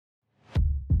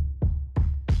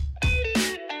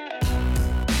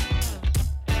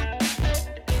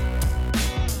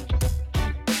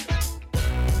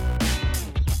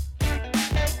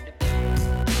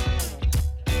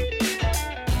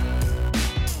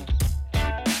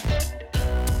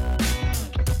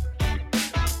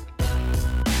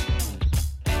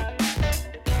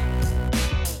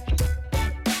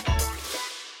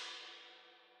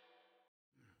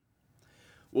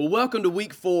Well, welcome to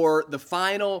week 4, the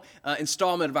final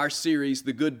installment of our series,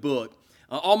 The Good Book.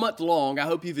 All month long, I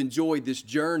hope you've enjoyed this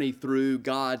journey through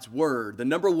God's Word, the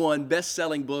number one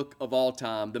best-selling book of all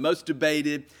time, the most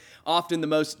debated, often the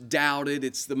most doubted.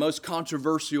 It's the most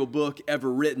controversial book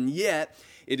ever written, yet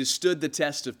it has stood the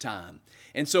test of time.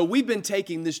 And so we've been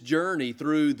taking this journey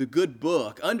through the good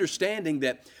book, understanding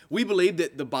that we believe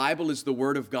that the Bible is the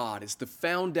Word of God. It's the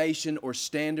foundation or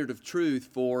standard of truth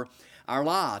for our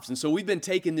lives. And so we've been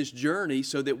taking this journey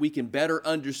so that we can better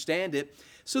understand it,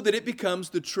 so that it becomes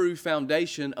the true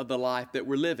foundation of the life that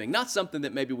we're living. Not something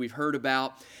that maybe we've heard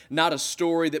about, not a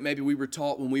story that maybe we were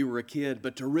taught when we were a kid,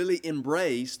 but to really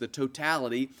embrace the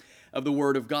totality of the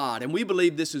Word of God. And we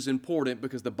believe this is important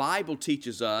because the Bible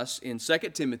teaches us in 2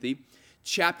 Timothy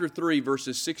chapter 3,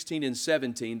 verses 16 and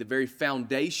 17, the very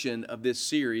foundation of this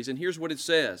series. And here's what it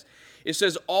says. It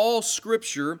says, all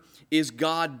Scripture is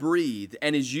God-breathed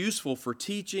and is useful for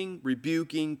teaching,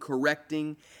 rebuking,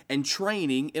 correcting, and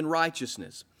training in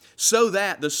righteousness, so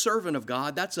that the servant of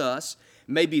God, that's us,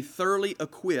 may be thoroughly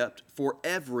equipped for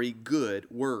every good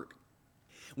work.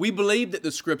 We believe that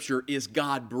the Scripture is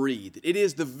God-breathed. It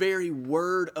is the very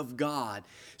Word of God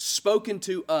spoken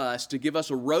to us to give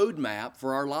us a roadmap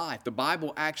for our life. The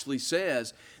Bible actually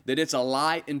says that it's a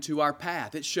light into our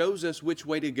path. It shows us which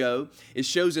way to go. It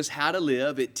shows us how to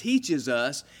live. It teaches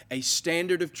us a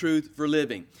standard of truth for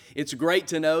living. It's great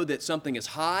to know that something is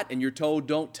hot and you're told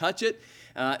don't touch it.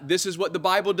 This is what the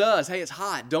Bible does. Hey, it's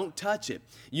hot. Don't touch it.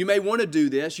 You may want to do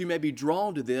this. You may be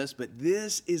drawn to this, but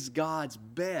this is God's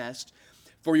best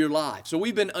for your life. So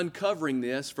we've been uncovering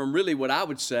this from really what I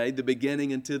would say the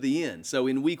beginning until the end. So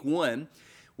in week 1,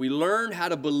 we learned how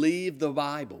to believe the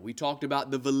Bible. We talked about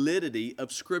the validity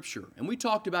of Scripture, and we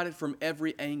talked about it from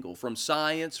every angle, from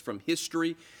science, from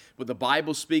history, what the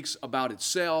Bible speaks about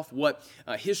itself, what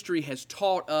history has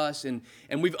taught us, and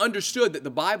we've understood that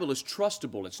the Bible is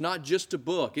trustable. It's not just a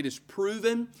book. It is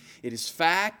proven. It is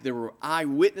fact. There were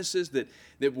eyewitnesses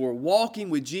that were walking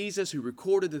with Jesus who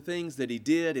recorded the things that He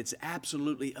did. It's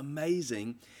absolutely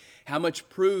amazing how much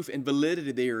proof and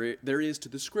validity there is to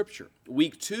the Scripture.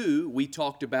 Week 2, we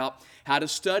talked about how to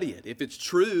study it. If it's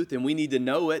truth and we need to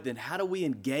know it, then how do we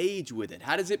engage with it?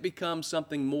 How does it become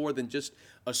something more than just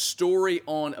a story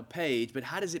on a page, but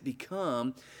how does it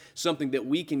become something that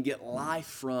we can get life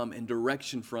from and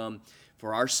direction from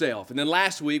for ourselves? And then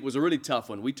last week was a really tough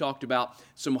one. We talked about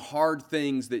some hard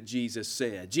things that Jesus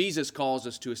said. Jesus calls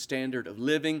us to a standard of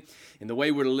living and the way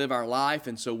we're to live our life,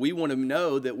 and so we want to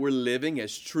know that we're living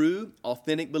as true,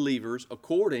 authentic believers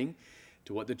according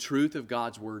to what the truth of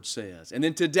God's Word says. And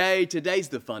then today's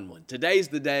the fun one. Today's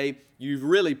the day you've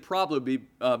really probably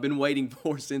been waiting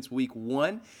for since week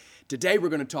 1. Today we're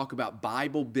going to talk about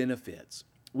Bible benefits.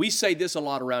 We say this a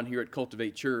lot around here at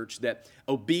Cultivate Church, that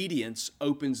obedience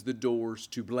opens the doors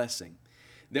to blessing.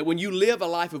 That when you live a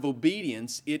life of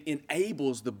obedience, it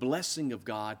enables the blessing of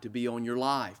God to be on your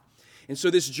life. And so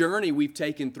this journey we've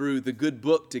taken through the good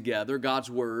book together, God's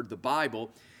Word, the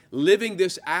Bible, living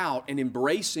this out and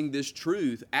embracing this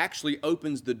truth actually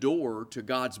opens the door to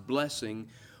God's blessing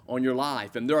on your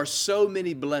life. And there are so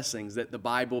many blessings that the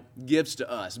Bible gives to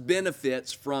us,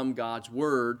 benefits from God's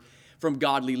Word, from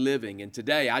godly living. And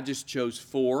today I just chose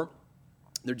 4.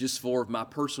 They're just 4 of my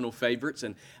personal favorites,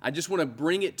 and I just want to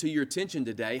bring it to your attention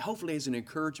today, hopefully as an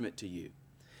encouragement to you.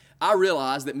 I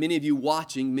realize that many of you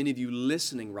watching, many of you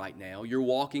listening right now, you're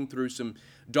walking through some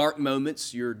dark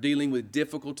moments, you're dealing with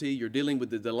difficulty, you're dealing with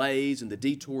the delays and the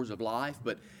detours of life,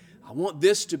 but I want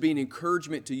this to be an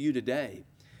encouragement to you today,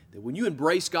 that when you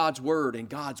embrace God's Word and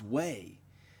God's way,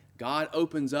 God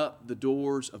opens up the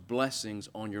doors of blessings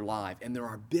on your life, and there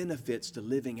are benefits to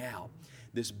living out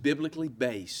this biblically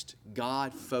based,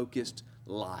 God-focused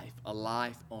life, a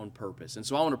life on purpose. And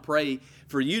so I want to pray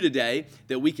for you today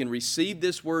that we can receive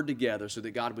this Word together so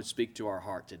that God would speak to our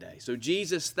heart today. So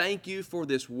Jesus, thank you for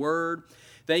this Word.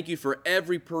 Thank you for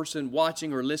every person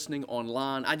watching or listening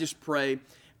online. I just pray,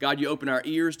 God, you open our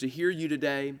ears to hear you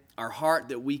today, our heart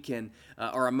that we can,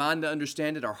 or our mind to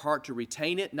understand it, our heart to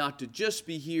retain it, not to just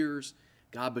be hearers,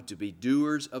 God, but to be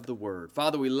doers of the Word.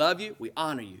 Father, we love you. We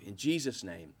honor you. In Jesus'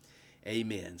 name,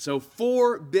 amen. So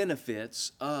 4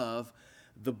 benefits of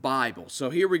the Bible.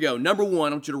 So here we go. Number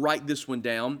 1, I want you to write this one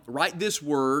down. Write this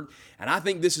word, and I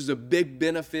think this is a big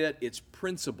benefit. It's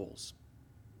principles.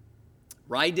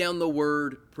 Write down the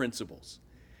word principles.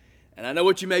 And I know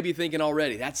what you may be thinking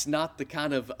already. That's not the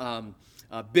kind of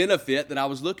benefit that I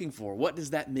was looking for. What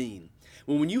does that mean?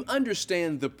 Well, when you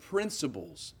understand the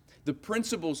principles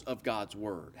of God's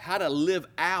Word, how to live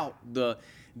out the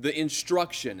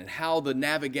instruction and how the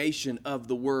navigation of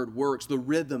the Word works, the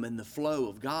rhythm and the flow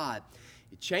of God,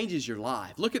 It changes your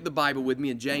life. Look at the Bible with me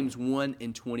in James 1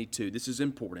 and 22. This is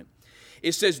important.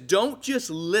 It says, don't just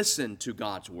listen to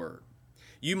God's word.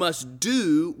 You must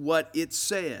do what it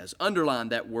says. Underline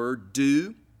that word,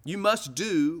 do. You must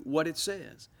do what it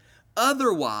says.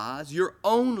 Otherwise, you're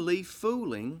only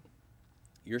fooling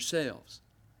yourselves.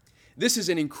 This is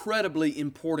an incredibly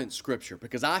important scripture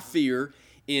because I fear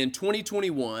in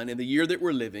 2021, in the year that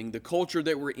we're living, the culture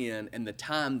that we're in, and the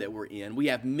time that we're in, we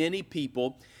have many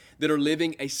people that are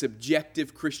living a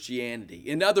subjective Christianity.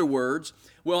 In other words,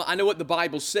 well, I know what the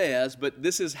Bible says, but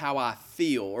this is how I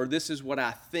feel, or this is what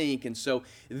I think, and so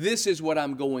this is what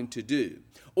I'm going to do.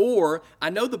 Or,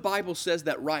 I know the Bible says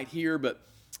that right here, but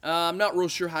I'm not real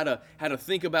sure how to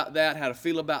think about that, how to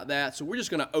feel about that, so we're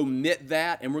just going to omit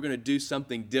that, and we're going to do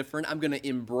something different. I'm going to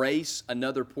embrace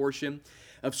another portion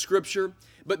of Scripture.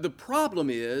 But the problem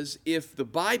is, if the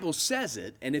Bible says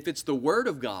it, and if it's the Word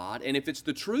of God, and if it's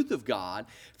the truth of God,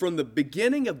 from the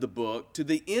beginning of the book to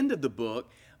the end of the book,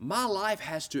 my life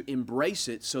has to embrace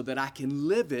it so that I can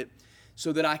live it,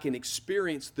 so that I can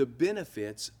experience the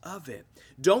benefits of it.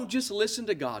 Don't just listen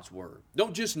to God's Word.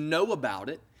 Don't just know about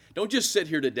it. Don't just sit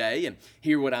here today and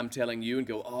hear what I'm telling you and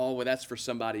go, oh, well, that's for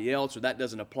somebody else, or that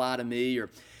doesn't apply to me,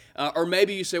 or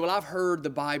maybe you say, well, I've heard the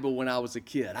Bible when I was a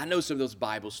kid. I know some of those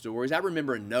Bible stories. I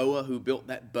remember Noah who built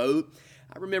that boat.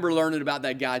 I remember learning about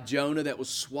that guy Jonah that was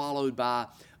swallowed by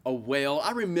a whale.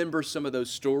 I remember some of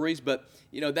those stories, but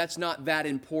that's not that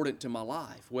important to my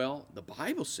life. Well, the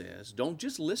Bible says, don't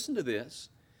just listen to this.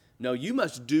 No, you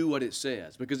must do what it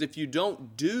says, because if you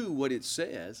don't do what it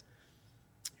says,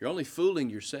 you're only fooling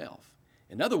yourself.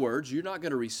 In other words, you're not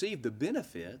going to receive the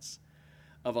benefits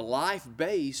of a life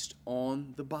based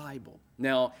on the Bible.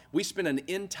 Now, we spent an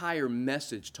entire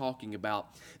message talking about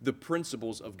the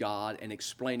principles of God and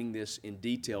explaining this in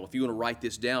detail. If you want to write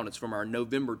this down, it's from our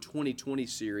November 2020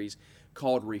 series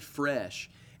called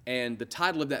Refresh. And the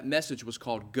title of that message was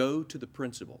called Go to the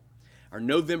Principle. Our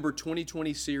November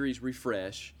 2020 series,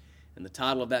 Refresh, and the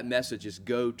title of that message is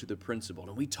Go to the Principle.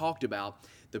 And we talked about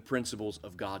the principles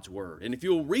of God's Word. And if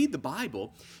you'll read the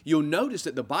Bible, you'll notice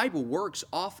that the Bible works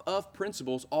off of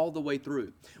principles all the way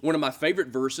through. One of my favorite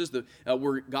verses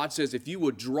where God says, if you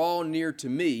will draw near to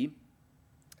me,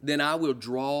 then I will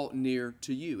draw near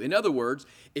to you. In other words,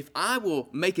 if I will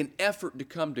make an effort to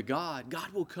come to God,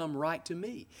 God will come right to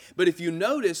me. But if you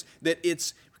notice that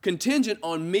it's contingent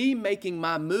on me making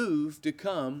my move to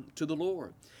come to the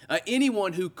Lord.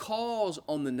 Anyone who calls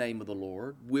on the name of the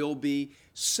Lord will be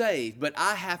saved, but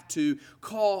I have to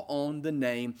call on the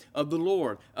name of the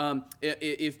Lord.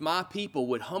 If my people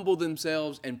would humble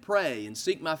themselves and pray and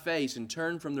seek my face and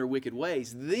turn from their wicked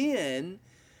ways, then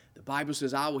the Bible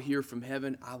says, I will hear from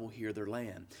heaven, I will hear their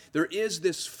land. There is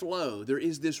this flow, there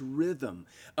is this rhythm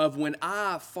of when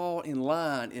I fall in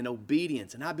line in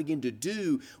obedience and I begin to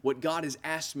do what God has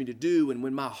asked me to do, and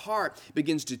when my heart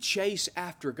begins to chase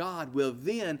after God, well,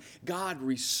 then God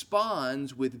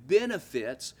responds with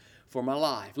benefits for my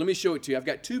life. Let me show it to you. I've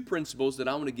got two principles that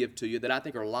I want to give to you that I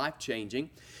think are life-changing.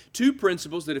 Two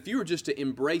principles that if you were just to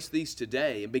embrace these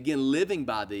today and begin living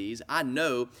by these, I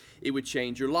know it would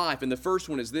change your life. And the first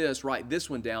one is this. Write this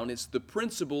one down. It's the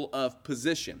principle of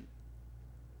position.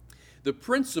 The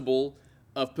principle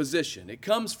of position. It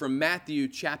comes from Matthew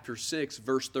chapter 6,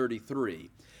 verse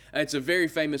 33. It's a very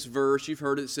famous verse. You've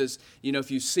heard it. It says,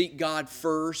 if you seek God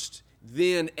first,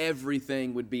 then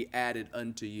everything would be added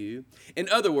unto you. In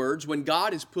other words, when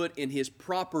God is put in His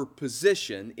proper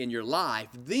position in your life,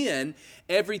 then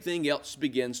everything else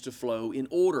begins to flow in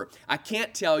order. I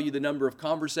can't tell you the number of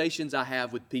conversations I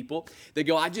have with people that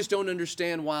go, I just don't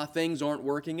understand why things aren't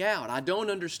working out. I don't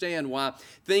understand why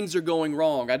things are going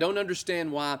wrong. I don't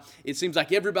understand why it seems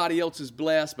like everybody else is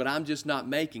blessed, but I'm just not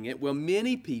making it. Well,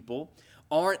 many people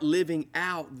aren't living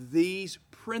out these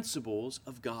principles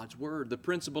of God's Word, the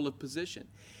principle of position.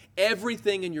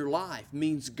 Everything in your life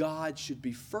means God should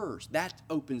be first. That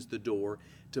opens the door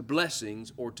to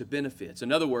blessings or to benefits.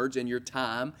 In other words, in your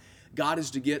time, God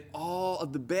is to get all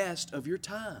of the best of your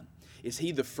time. Is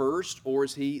He the first or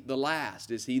is He the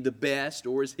last? Is He the best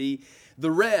or is He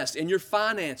the rest? In your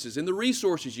finances and the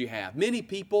resources you have. Many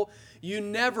people, you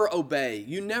never obey.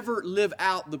 You never live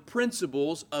out the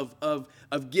principles of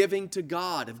giving to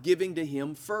God, of giving to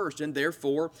Him first. And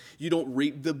therefore, you don't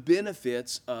reap the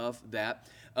benefits of that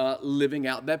living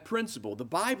out that principle. The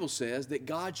Bible says that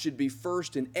God should be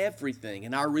first in everything,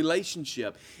 in our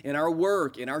relationship, in our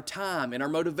work, in our time, in our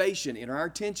motivation, in our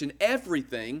attention.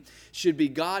 Everything should be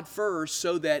God first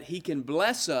so that He can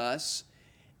bless us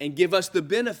and give us the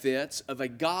benefits of a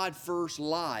God-first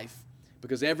life,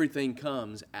 because everything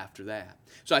comes after that.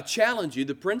 So I challenge you,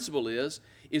 the principle is,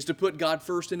 is to put God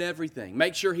first in everything.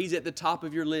 Make sure He's at the top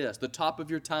of your list, the top of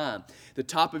your time, the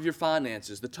top of your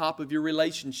finances, the top of your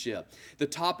relationship, the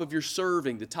top of your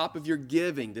serving, the top of your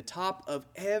giving, the top of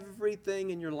everything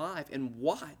in your life, and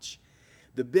watch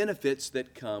the benefits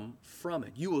that come from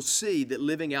it. You will see that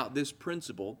living out this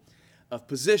principle of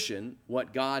position,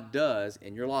 what God does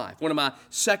in your life. One of my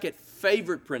second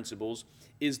favorite principles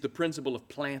is the principle of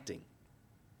planting.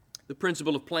 The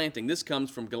principle of planting. This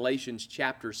comes from Galatians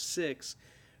chapter 6,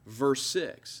 verse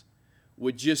 6,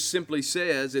 which just simply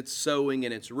says it's sowing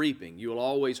and it's reaping. You will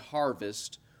always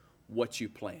harvest what you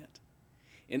plant.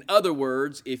 In other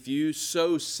words, if you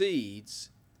sow seeds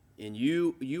and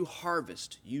you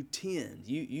harvest, you tend,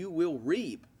 you will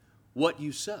reap what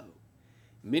you sow.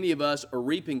 Many of us are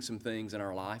reaping some things in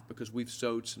our life because we've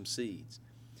sowed some seeds.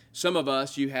 Some of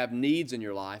us, you have needs in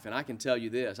your life, and I can tell you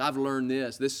this. I've learned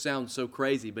this. This sounds so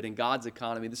crazy, but in God's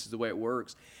economy, this is the way it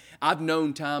works. I've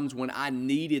known times when I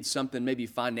needed something maybe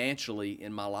financially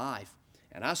in my life,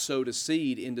 and I sowed a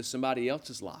seed into somebody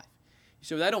else's life. You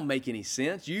say, well, that don't make any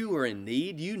sense. You are in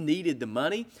need. You needed the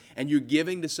money, and you're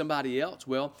giving to somebody else.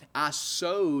 Well, I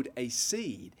sowed a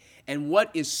seed, and what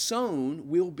is sown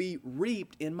will be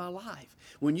reaped in my life.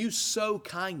 When you sow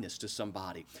kindness to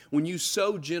somebody, when you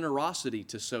sow generosity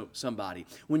to somebody,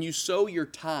 when you sow your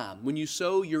time, when you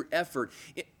sow your effort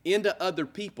into other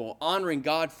people, honoring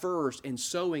God first and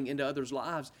sowing into others'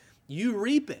 lives, you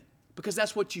reap it because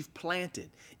that's what you've planted.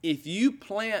 If you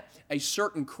plant a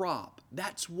certain crop,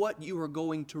 that's what you are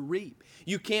going to reap.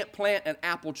 You can't plant an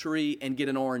apple tree and get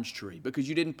an orange tree because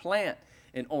you didn't plant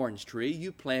an orange tree,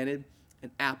 you planted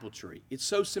an apple tree. It's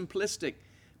so simplistic,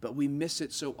 but we miss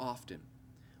it so often.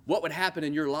 What would happen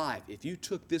in your life if you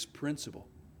took this principle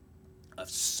of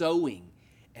sowing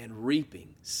and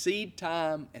reaping, seed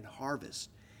time and harvest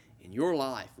in your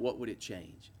life? What would it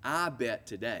change? I bet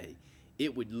today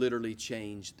it would literally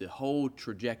change the whole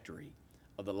trajectory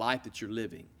of the life that you're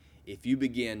living if you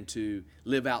begin to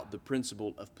live out the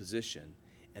principle of position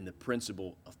and the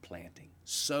principle of planting.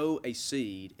 Sow a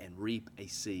seed and reap a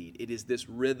seed. It is this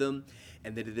rhythm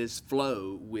and that it is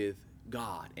flow with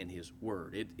God and His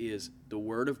Word. It is the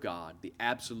Word of God, the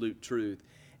absolute truth,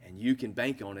 and you can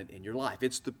bank on it in your life.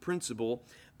 It's the principle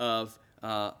of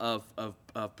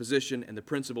position and the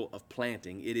principle of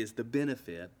planting. It is the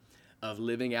benefit of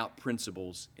living out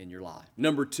principles in your life.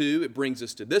 Number two, it brings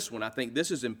us to this one. I think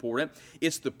this is important.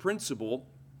 It's the principle,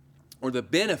 or the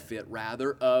benefit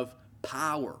rather, of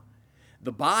power.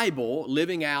 The Bible,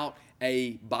 living out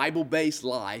a Bible-based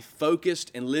life,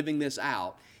 focused and living this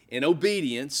out in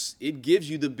obedience, it gives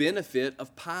you the benefit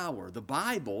of power. The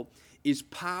Bible is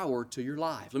power to your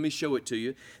life. Let me show it to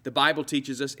you. The Bible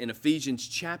teaches us in Ephesians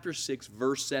chapter 6,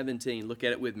 verse 17. Look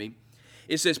at it with me.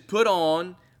 It says, "Put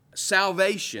on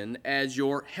salvation as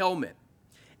your helmet,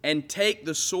 and take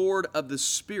the sword of the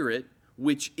Spirit,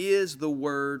 which is the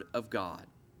Word of God."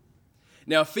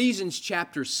 Now, Ephesians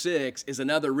chapter 6 is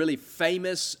another really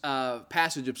famous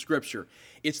passage of Scripture.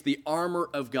 It's the armor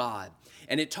of God.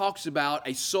 And it talks about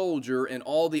a soldier and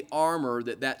all the armor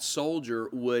that soldier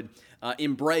would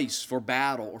embrace for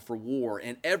battle or for war.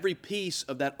 And every piece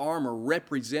of that armor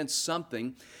represents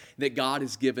something that God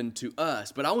has given to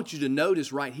us. But I want you to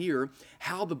notice right here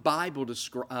how the Bible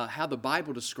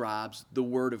describes the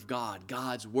Word of God,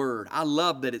 God's Word. I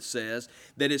love that it says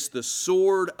that it's the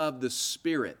sword of the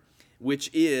Spirit, which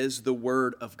is the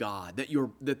Word of God.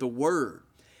 That the Word,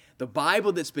 the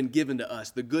Bible that's been given to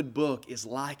us, the good book, is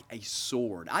like a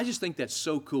sword. I just think that's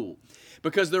so cool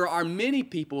because there are many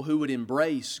people who would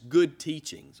embrace good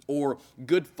teachings or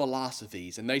good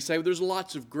philosophies, and they say, well, there's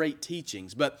lots of great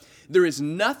teachings, but there is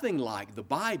nothing like the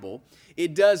Bible.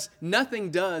 Nothing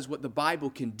does what the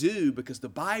Bible can do because the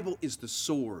Bible is the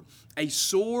sword. A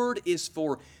sword is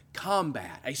for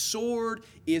combat. A sword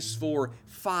is for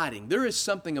fighting. There is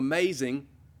something amazing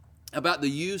about the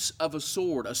use of a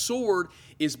sword. A sword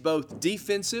is both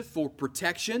defensive for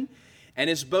protection, and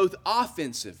it's both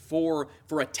offensive for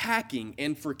attacking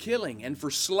and for killing and for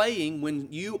slaying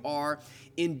when you are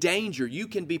in danger. You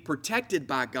can be protected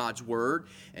by God's Word,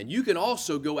 and you can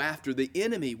also go after the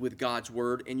enemy with God's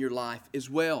Word in your life as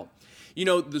well. You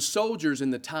know, the soldiers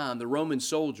in the time, the Roman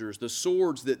soldiers, the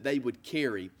swords that they would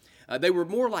carry, they were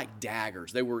more like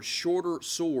daggers. They were shorter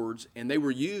swords, and they were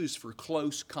used for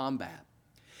close combat.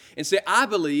 And so I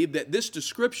believe that this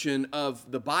description of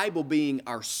the Bible being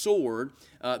our sword,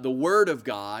 the Word of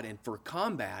God, and for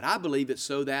combat, I believe it's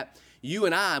so that you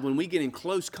and I, when we get in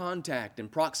close contact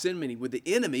and proximity with the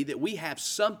enemy, that we have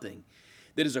something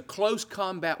that is a close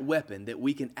combat weapon that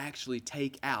we can actually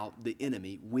take out the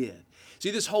enemy with.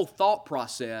 See, this whole thought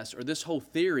process or this whole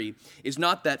theory is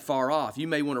not that far off. You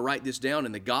may want to write this down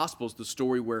in the Gospels, the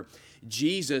story where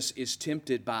Jesus is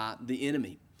tempted by the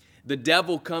enemy. The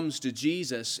devil comes to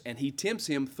Jesus and he tempts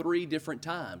him 3 different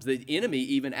times. The enemy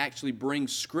even actually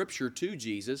brings Scripture to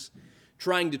Jesus,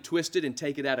 trying to twist it and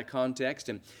take it out of context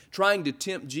and trying to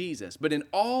tempt Jesus. But in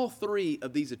all 3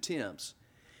 of these attempts,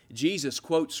 Jesus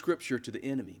quotes Scripture to the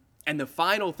enemy. And the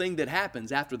final thing that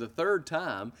happens after the 3rd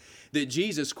time that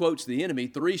Jesus quotes the enemy,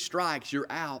 3 strikes, you're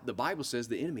out, the Bible says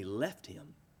the enemy left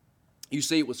him. You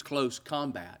see, it was close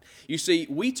combat. You see,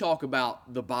 we talk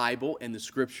about the Bible and the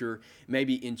Scripture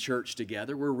maybe in church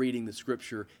together. We're reading the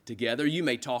Scripture together. You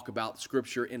may talk about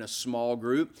Scripture in a small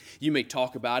group. You may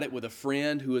talk about it with a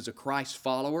friend who is a Christ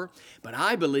follower. But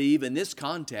I believe in this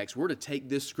context, we're to take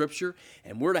this Scripture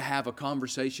and we're to have a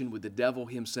conversation with the devil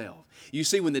himself. You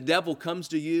see, when the devil comes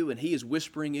to you and he is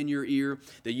whispering in your ear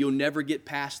that you'll never get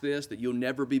past this, that you'll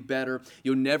never be better,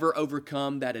 you'll never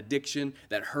overcome that addiction,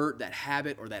 that hurt, that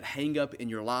habit, or that hang-up in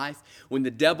your life, when the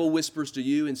devil whispers to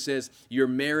you and says your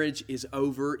marriage is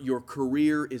over, your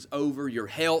career is over, your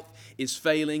health is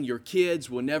failing, your kids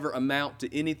will never amount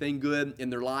to anything good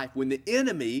in their life, when the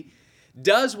enemy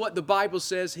does what the Bible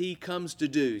says he comes to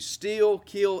do, steal,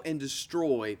 kill, and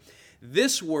destroy,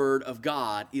 this Word of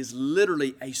God is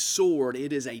literally a sword.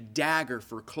 It is a dagger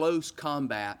for close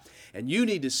combat. And you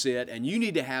need to sit and you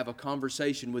need to have a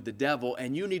conversation with the devil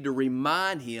and you need to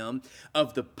remind him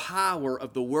of the power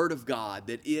of the Word of God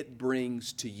that it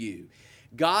brings to you.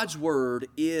 God's Word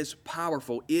is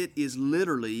powerful. It is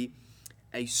literally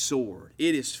a sword.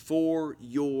 It is for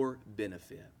your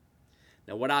benefit.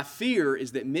 Now, what I fear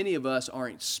is that many of us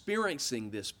aren't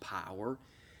experiencing this power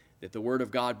that the Word of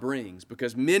God brings,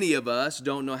 because many of us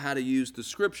don't know how to use the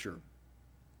Scripture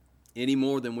any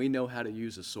more than we know how to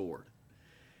use a sword.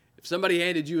 If somebody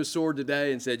handed you a sword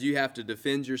today and said you have to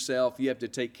defend yourself, you have to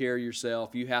take care of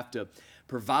yourself, you have to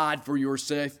provide for your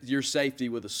safety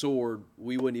with a sword,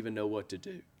 we wouldn't even know what to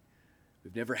do.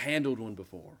 We've never handled one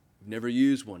before. We've never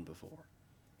used one before.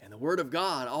 And the Word of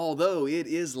God, although it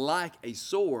is like a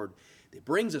sword that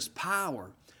brings us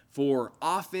power for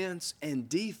offense and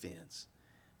defense,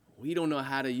 we don't know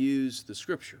how to use the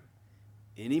Scripture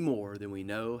any more than we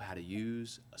know how to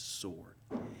use a sword.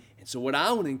 And so what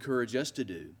I want to encourage us to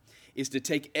do is to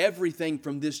take everything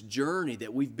from this journey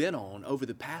that we've been on over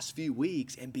the past few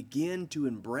weeks and begin to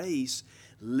embrace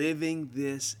living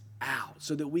this out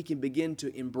so that we can begin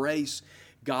to embrace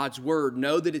God's Word,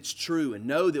 know that it's true, and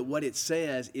know that what it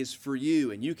says is for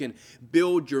you, and you can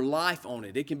build your life on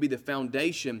it. It can be the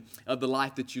foundation of the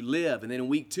life that you live. And then in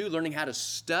week 2, learning how to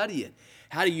study it.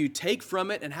 How do you take from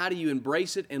it and how do you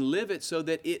embrace it and live it so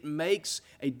that it makes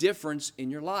a difference in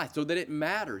your life, so that it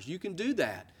matters? You can do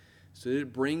that so that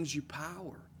it brings you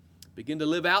power. Begin to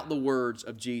live out the words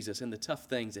of Jesus and the tough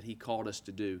things that He called us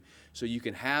to do so you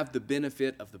can have the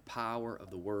benefit of the power of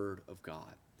the Word of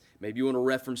God. Maybe you want to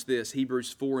reference this.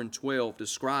 Hebrews 4:12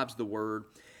 describes the Word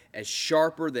as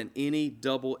sharper than any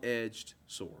double-edged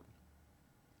sword.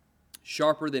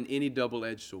 Sharper than any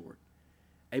double-edged sword.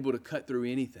 Able to cut through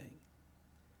anything.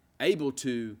 Able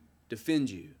to defend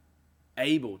you.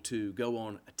 Able to go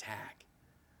on attack.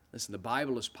 Listen, the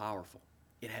Bible is powerful.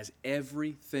 It has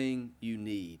everything you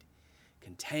need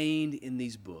contained in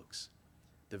these books.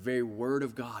 The very Word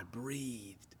of God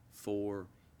breathed for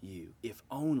you. If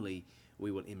only we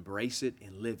will embrace it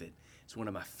and live it. It's one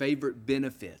of my favorite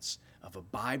benefits of a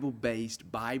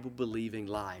Bible-based, Bible-believing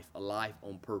life, a life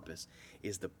on purpose,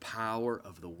 is the power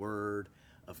of the Word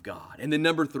of God. And then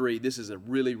number 3, this is a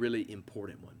really, really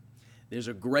important one. There's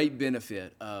a great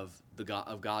benefit of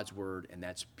God's Word, and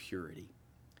that's purity.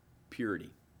 Purity.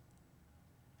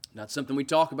 Not something we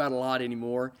talk about a lot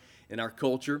anymore in our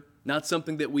culture. Not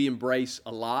something that we embrace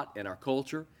a lot in our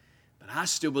culture. But I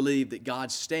still believe that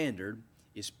God's standard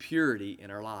is purity in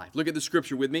our life. Look at the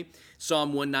Scripture with me.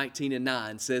 Psalm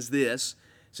 119:9 says this.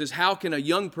 It says, how can a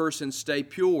young person stay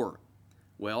pure?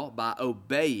 Well, by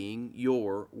obeying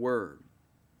your word.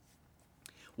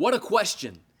 What a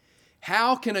question.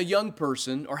 How can a young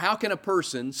person, or how can a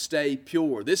person stay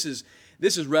pure? This is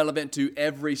relevant to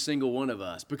every single one of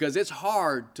us because it's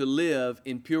hard to live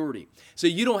in purity. So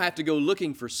you don't have to go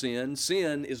looking for sin.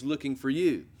 Sin is looking for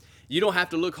you. You don't have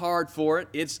to look hard for it.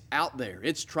 It's out there.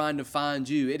 It's trying to find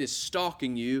you. It is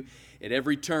stalking you at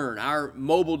every turn. Our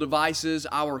mobile devices,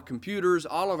 our computers,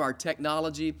 all of our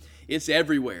technology, it's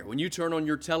everywhere. When you turn on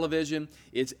your television,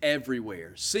 it's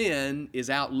everywhere. Sin is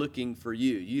out looking for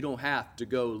you. You don't have to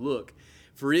go look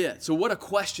for it. So what a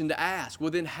question to ask.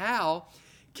 Well, then how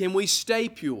can we stay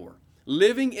pure?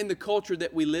 living in the culture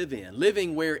that we live in,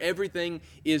 living where everything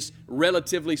is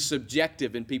relatively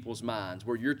subjective in people's minds,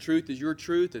 where your truth is your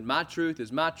truth and my truth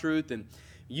is my truth, and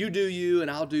you do you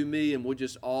and I'll do me, and we'll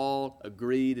just all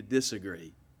agree to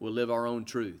disagree. We'll live our own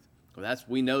truth. Well,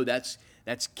 we know that's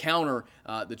counter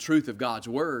the truth of God's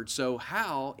Word. So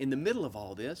how, in the middle of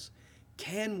all this,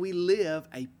 can we live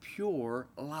a pure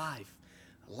life?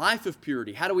 Life of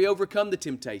purity. How do we overcome the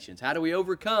temptations? How do we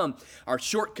overcome our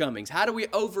shortcomings? How do we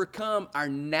overcome our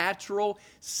natural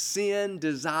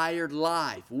sin-desired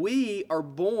life? We are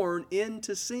born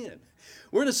into sin.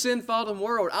 We're in a sin-fallen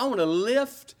world. I want to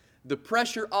lift the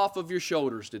pressure off of your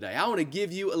shoulders today. I want to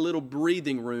give you a little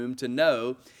breathing room to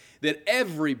know that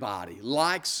everybody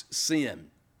likes sin.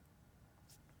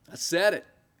 I said it.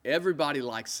 Everybody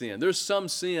likes sin. There's some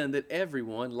sin that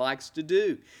everyone likes to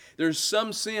do. There's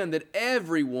some sin that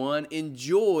everyone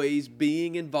enjoys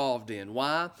being involved in.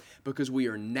 Why? Because we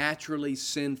are naturally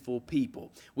sinful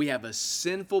people. We have a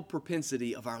sinful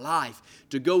propensity of our life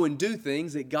to go and do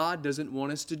things that God doesn't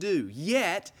want us to do.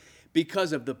 Yet,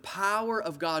 because of the power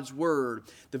of God's Word,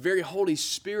 the very Holy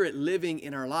Spirit living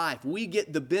in our life, we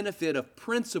get the benefit of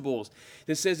principles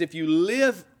that says, if you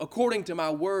live according to my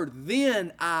Word,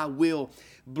 then I will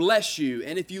bless you.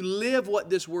 And if you live what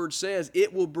this Word says,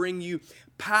 it will bring you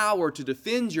power to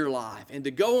defend your life and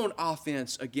to go on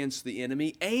offense against the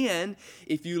enemy. And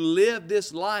if you live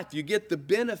this life, you get the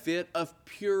benefit of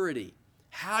purity.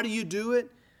 How do you do it?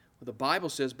 Well, the Bible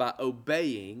says by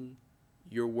obeying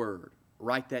your Word.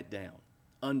 Write that down,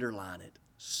 underline it,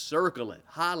 circle it,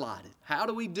 highlight it. How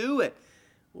do we do it?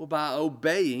 Well, by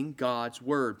obeying God's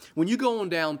Word. When you go on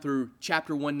down through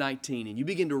chapter 119 and you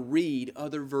begin to read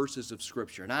other verses of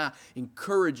Scripture, and I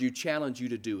encourage you, challenge you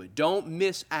to do it, don't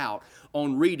miss out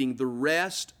on reading the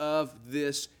rest of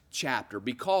this chapter,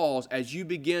 because as you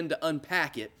begin to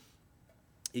unpack it,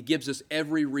 it gives us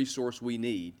every resource we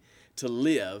need to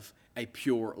live a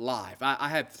pure life. I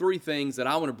have three things that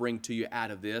I want to bring to you out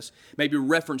of this. Maybe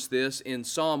reference this in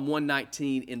Psalm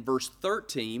 119 in verse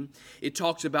 13. It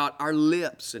talks about our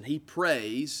lips, and he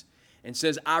prays and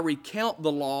says, I recount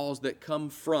the laws that come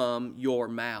from your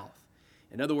mouth.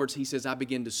 In other words, he says, I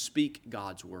begin to speak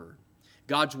God's Word.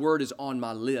 God's Word is on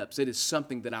my lips. It is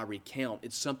something that I recount.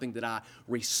 It's something that I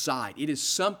recite. It is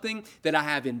something that I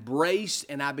have embraced,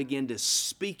 and I begin to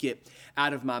speak it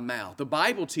out of my mouth. The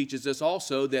Bible teaches us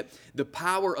also that the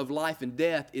power of life and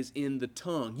death is in the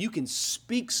tongue. You can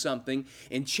speak something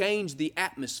and change the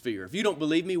atmosphere. If you don't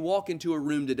believe me, walk into a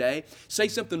room today, say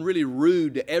something really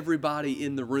rude to everybody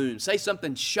in the room. Say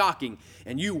something shocking,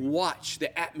 and you watch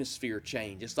the atmosphere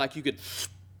change. It's like you could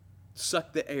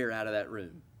suck the air out of that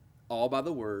room. All by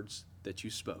the words that you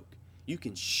spoke. You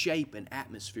can shape an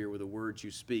atmosphere with the words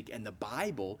you speak, and the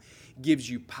Bible gives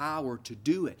you power to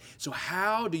do it. So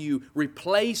how do you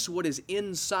replace what is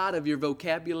inside of your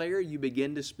vocabulary? You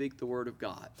begin to speak the Word of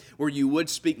God. Where you would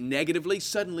speak negatively,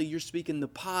 suddenly you're speaking the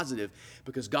positive,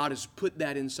 because God has put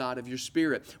that inside of your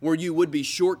spirit. Where you would be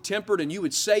short-tempered and you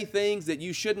would say things that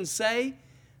you shouldn't say,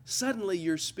 suddenly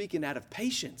you're speaking out of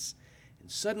patience. And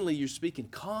suddenly you're speaking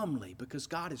calmly, because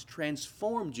God has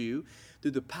transformed you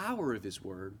through the power of His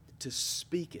Word to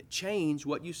speak it. Change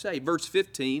what you say. Verse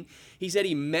 15, he said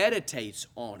he meditates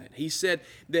on it. He said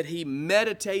that he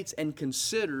meditates and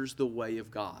considers the way of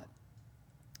God.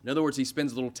 In other words, he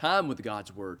spends a little time with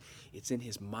God's Word. It's in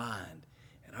his mind.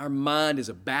 And our mind is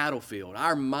a battlefield.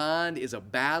 Our mind is a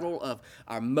battle of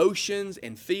our emotions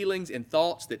and feelings and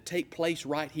thoughts that take place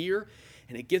right here.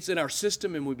 And it gets in our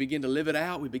system and we begin to live it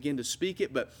out. We begin to speak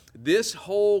it. But this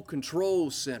whole control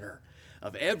center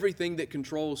of everything that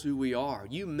controls who we are,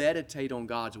 you meditate on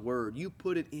God's Word. You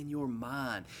put it in your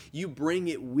mind. You bring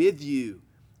it with you.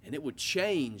 And it will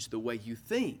change the way you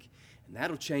think. And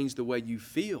that'll change the way you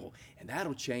feel. And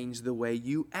that'll change the way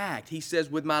you act. He says,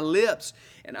 with my lips,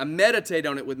 and I meditate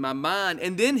on it with my mind.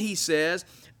 And then he says,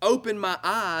 open my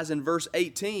eyes in verse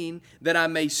 18, that I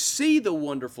may see the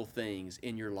wonderful things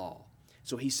in your law.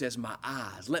 So he says, my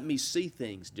eyes, let me see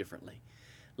things differently.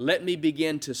 Let me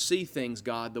begin to see things,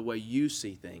 God, the way you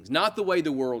see things. Not the way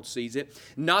the world sees it.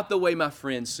 Not the way my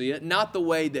friends see it. Not the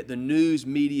way that the news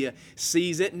media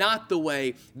sees it. Not the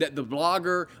way that the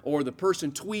blogger or the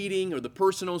person tweeting or the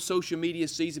person on social media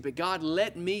sees it. But God,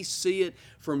 let me see it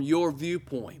from your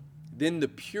viewpoint. Then the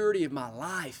purity of my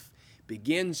life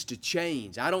begins to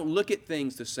change. I don't look at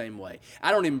things the same way.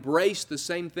 I don't embrace the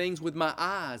same things with my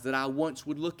eyes that I once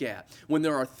would look at. When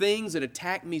there are things that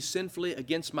attack me sinfully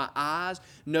against my eyes,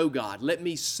 no, God, let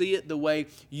me see it the way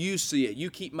you see it.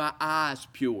 You keep my eyes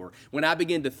pure. When I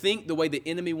begin to think the way the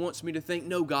enemy wants me to think,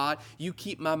 no, God, you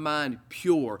keep my mind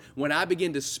pure. When I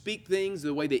begin to speak things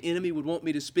the way the enemy would want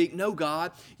me to speak, no,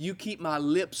 God, you keep my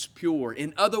lips pure.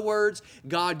 In other words,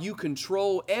 God, you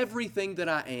control everything that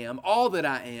I am, all that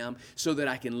I am, so that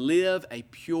I can live a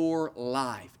pure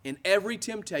life. In every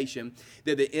temptation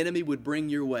that the enemy would bring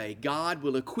your way, God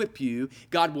will equip you,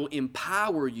 God will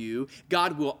empower you,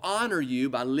 God will honor you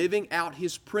by living out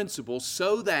His principles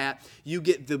so that you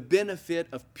get the benefit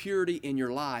of purity in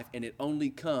your life, and it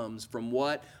only comes from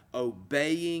what?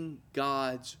 Obeying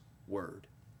God's Word.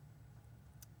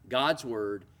 God's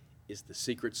Word is the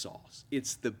secret sauce.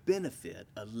 It's the benefit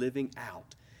of living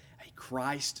out a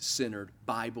Christ-centered,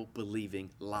 Bible-believing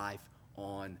life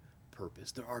on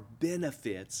purpose. There are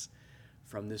benefits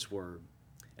from this Word.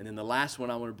 And then the last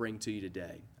one I want to bring to you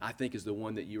today, I think, is the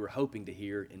one that you were hoping to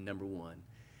hear in number 1.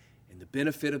 And the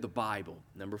benefit of the Bible,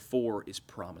 number 4, is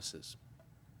promises.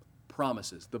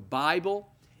 Promises. The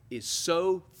Bible is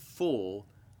so full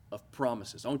of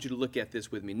promises. I want you to look at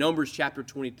this with me. Numbers chapter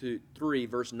 23,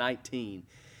 verse 19.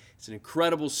 It's an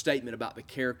incredible statement about the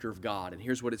character of God. And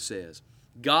here's what it says.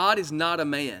 God is not a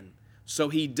man, so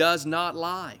He does not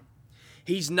lie.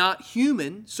 He's not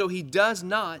human, so He does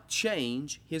not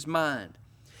change His mind.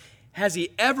 Has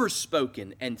He ever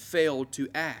spoken and failed to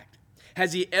act?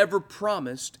 Has He ever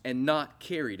promised and not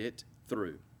carried it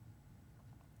through?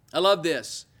 I love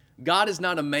this. God is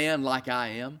not a man like I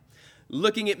am.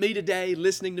 Looking at me today,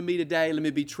 listening to me today, let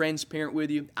me be transparent with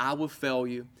you. I will fail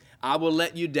you. I will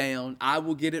let you down. I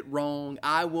will get it wrong.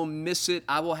 I will miss it.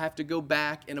 I will have to go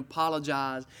back and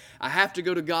apologize. I have to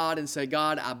go to God and say,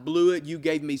 God, I blew it. You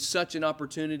gave me such an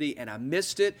opportunity and I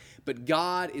missed it. But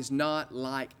God is not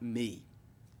like me.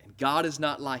 And God is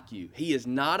not like you. He is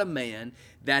not a man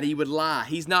that He would lie.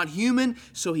 He's not human,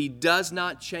 so He does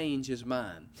not change His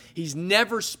mind. He's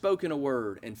never spoken a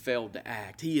word and failed to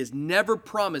act. He has never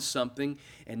promised something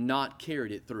and not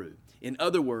carried it through. In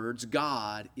other words,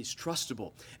 God is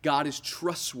trustable. God is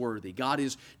trustworthy. God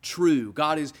is true.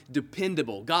 God is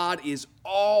dependable. God is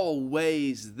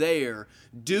always there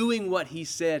doing what He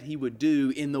said He would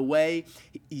do in the way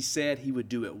He said He would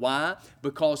do it. Why?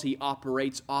 Because He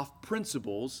operates off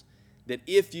principles that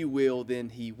if you will, then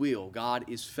He will. God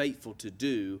is faithful to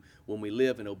do when we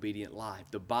live an obedient life.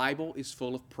 The Bible is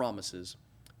full of promises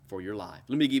for your life.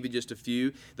 Let me give you just a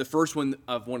few. The first one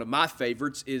of my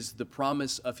favorites is the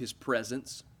promise of His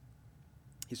presence.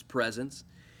 His presence.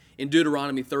 In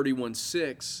Deuteronomy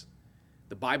 31:6,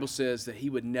 the Bible says that He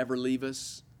would never leave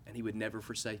us and He would never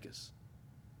forsake us.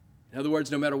 In other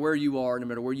words, no matter where you are, no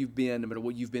matter where you've been, no matter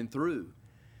what you've been through,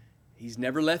 He's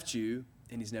never left you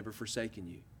and He's never forsaken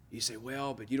you. You say,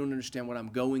 well, but you don't understand what I'm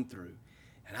going through.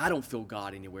 And I don't feel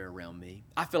God anywhere around me.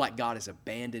 I feel like God has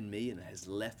abandoned me and has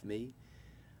left me.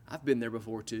 I've been there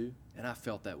before too, and I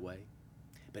felt that way.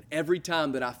 But every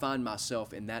time that I find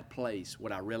myself in that place,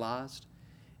 what I realized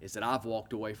is that I've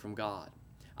walked away from God.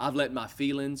 I've let my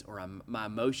feelings or my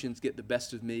emotions get the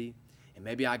best of me, and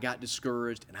maybe I got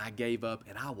discouraged and I gave up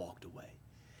and I walked away.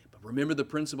 But remember the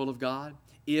principle of God?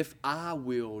 If I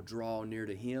will draw near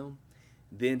to Him,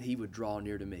 then He would draw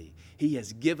near to me. He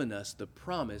has given us the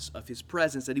promise of His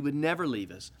presence that He would never leave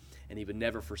us and He would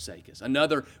never forsake us.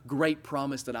 Another great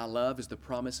promise that I love is the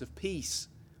promise of peace.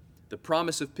 The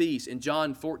promise of peace. In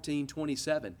John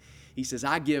 14:27, He says,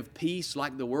 I give peace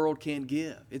like the world can't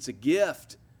give. It's a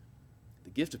gift. The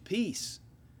gift of peace.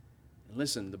 And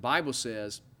listen, the Bible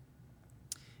says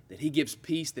that He gives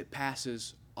peace that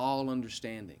passes all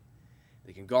understanding.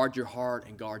 That can guard your heart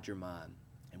and guard your mind.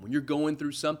 And when you're going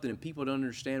through something and people don't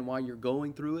understand why you're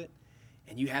going through it,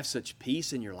 and you have such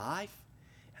peace in your life,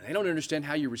 and they don't understand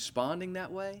how you're responding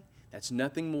that way, that's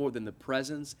nothing more than the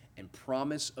presence and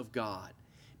promise of God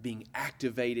being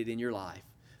activated in your life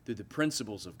through the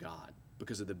principles of God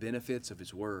because of the benefits of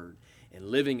His Word and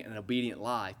living an obedient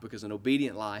life, because an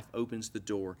obedient life opens the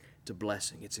door to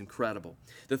blessing. It's incredible.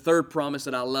 The third promise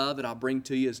that I love that I'll bring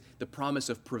to you is the promise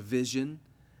of provision.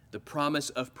 The promise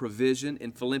of provision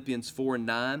in Philippians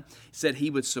 4:9 said He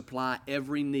would supply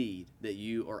every need that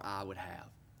you or I would have.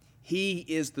 He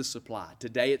is the supply.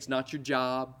 Today it's not your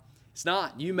job. It's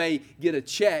not. You may get a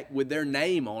check with their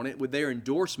name on it, with their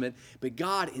endorsement, but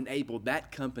God enabled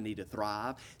that company to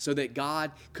thrive so that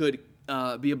God could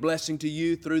be a blessing to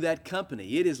you through that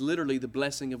company. It is literally the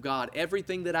blessing of God.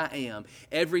 Everything that I am,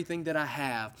 everything that I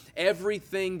have,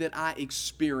 everything that I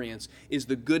experience is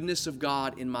the goodness of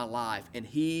God in my life, and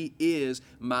He is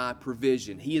my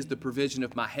provision. He is the provision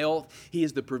of my health. He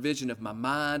is the provision of my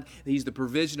mind. He's the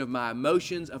provision of my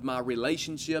emotions, of my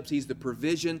relationships. He's the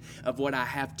provision of what I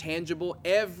have tangible.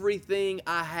 Everything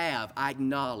I have, I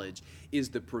acknowledge, is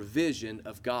the provision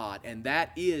of God, and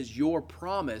that is your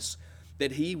promise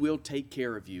that He will take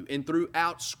care of you. And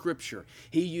throughout Scripture,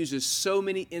 He uses so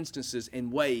many instances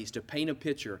and ways to paint a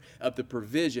picture of the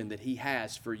provision that He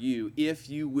has for you if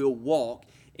you will walk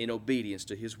in obedience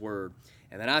to His Word.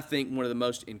 And then I think one of the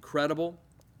most incredible,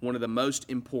 one of the most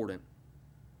important,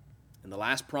 and the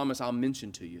last promise I'll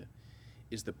mention to you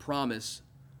is the promise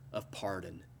of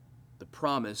pardon. The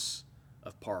promise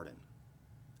of pardon.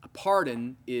 A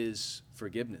pardon is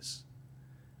forgiveness.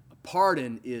 A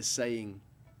pardon is saying,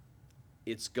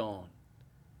 it's gone.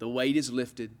 The weight is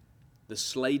lifted. The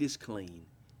slate is clean.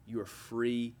 You are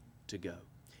free to go.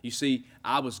 You see,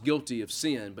 I was guilty of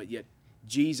sin, but yet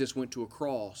Jesus went to a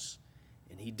cross,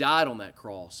 and He died on that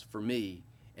cross for me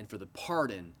and for the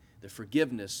pardon, the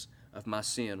forgiveness of my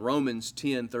sin. Romans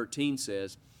 10:13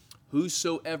 says,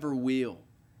 whosoever will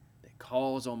that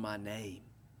calls on my name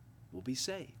will be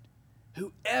saved.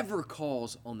 Whoever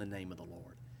calls on the name of the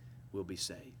Lord will be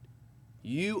saved.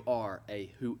 You are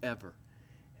a whoever.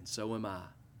 And so am I.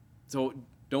 So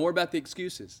don't worry about the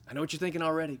excuses. I know what you're thinking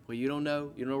already. Well, you don't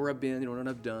know. You don't know where I've been. You don't know what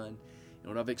I've done. You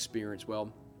don't know what I've experienced.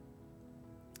 Well,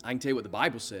 I can tell you what the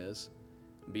Bible says.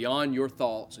 Beyond your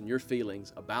thoughts and your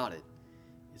feelings about it,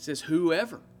 it says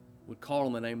whoever would call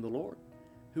on the name of the Lord.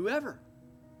 Whoever.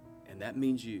 And that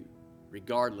means you,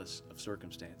 regardless of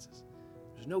circumstances.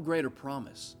 There's no greater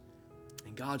promise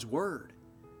in God's Word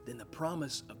than the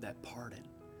promise of that pardon.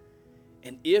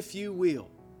 And if you will,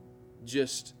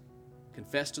 just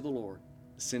confess to the Lord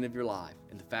the sin of your life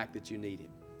and the fact that you need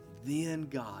Him, then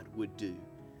God would do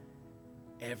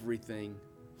everything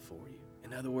for you.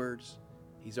 In other words,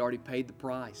 He's already paid the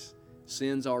price.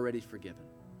 Sin's already forgiven.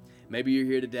 Maybe you're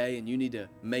here today and you need to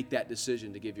make that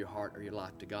decision to give your heart or your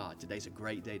life to God. Today's a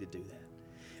great day to do that.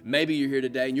 Maybe you're here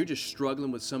today and you're just struggling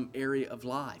with some area of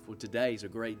life. Well, today's a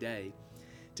great day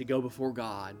to go before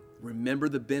God, remember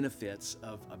the benefits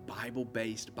of a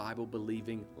Bible-based,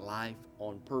 Bible-believing life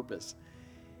on purpose,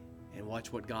 and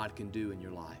watch what God can do in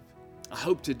your life. I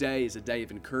hope today is a day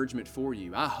of encouragement for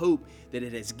you. I hope that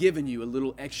it has given you a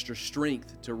little extra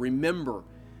strength to remember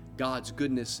God's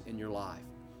goodness in your life.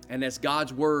 And as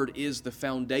God's Word is the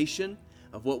foundation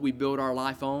of what we build our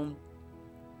life on,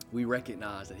 we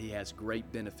recognize that He has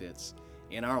great benefits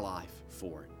in our life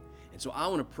for it. And so I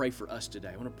want to pray for us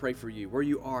today. I want to pray for you. Where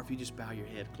you are, if you just bow your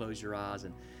head, close your eyes,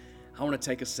 and I want to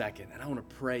take a second and I want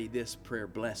to pray this prayer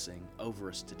blessing over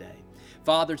us today.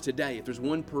 Father, today, if there's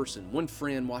one person, one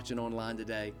friend watching online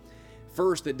today,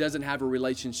 first that doesn't have a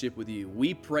relationship with you,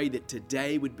 we pray that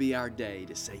today would be our day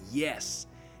to say yes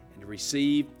and to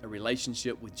receive a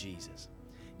relationship with Jesus.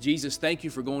 Jesus, thank you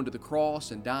for going to the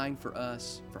cross and dying for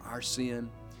us, for our sin.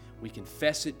 We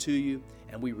confess it to you,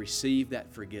 and we receive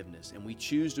that forgiveness, and we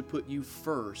choose to put you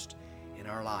first in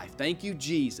our life. Thank you,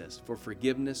 Jesus, for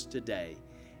forgiveness today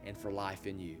and for life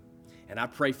in you. And I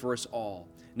pray for us all,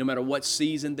 no matter what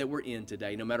season that we're in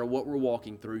today, no matter what we're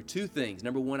walking through, two things.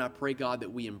 Number one, I pray, God,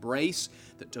 that we embrace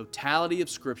the totality of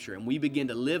Scripture and we begin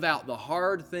to live out the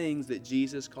hard things that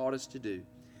Jesus called us to do,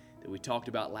 that we talked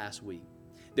about last week.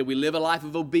 That we live a life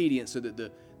of obedience so that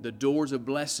the doors of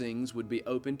blessings would be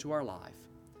open to our life,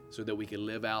 so that we can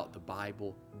live out the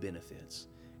Bible benefits.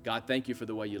 God, thank you for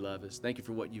the way you love us. Thank you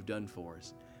for what you've done for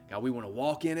us. God, we want to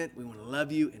walk in it. We want to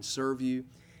love you and serve you,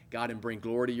 God, and bring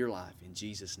glory to your life. In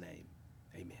Jesus' name,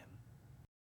 amen.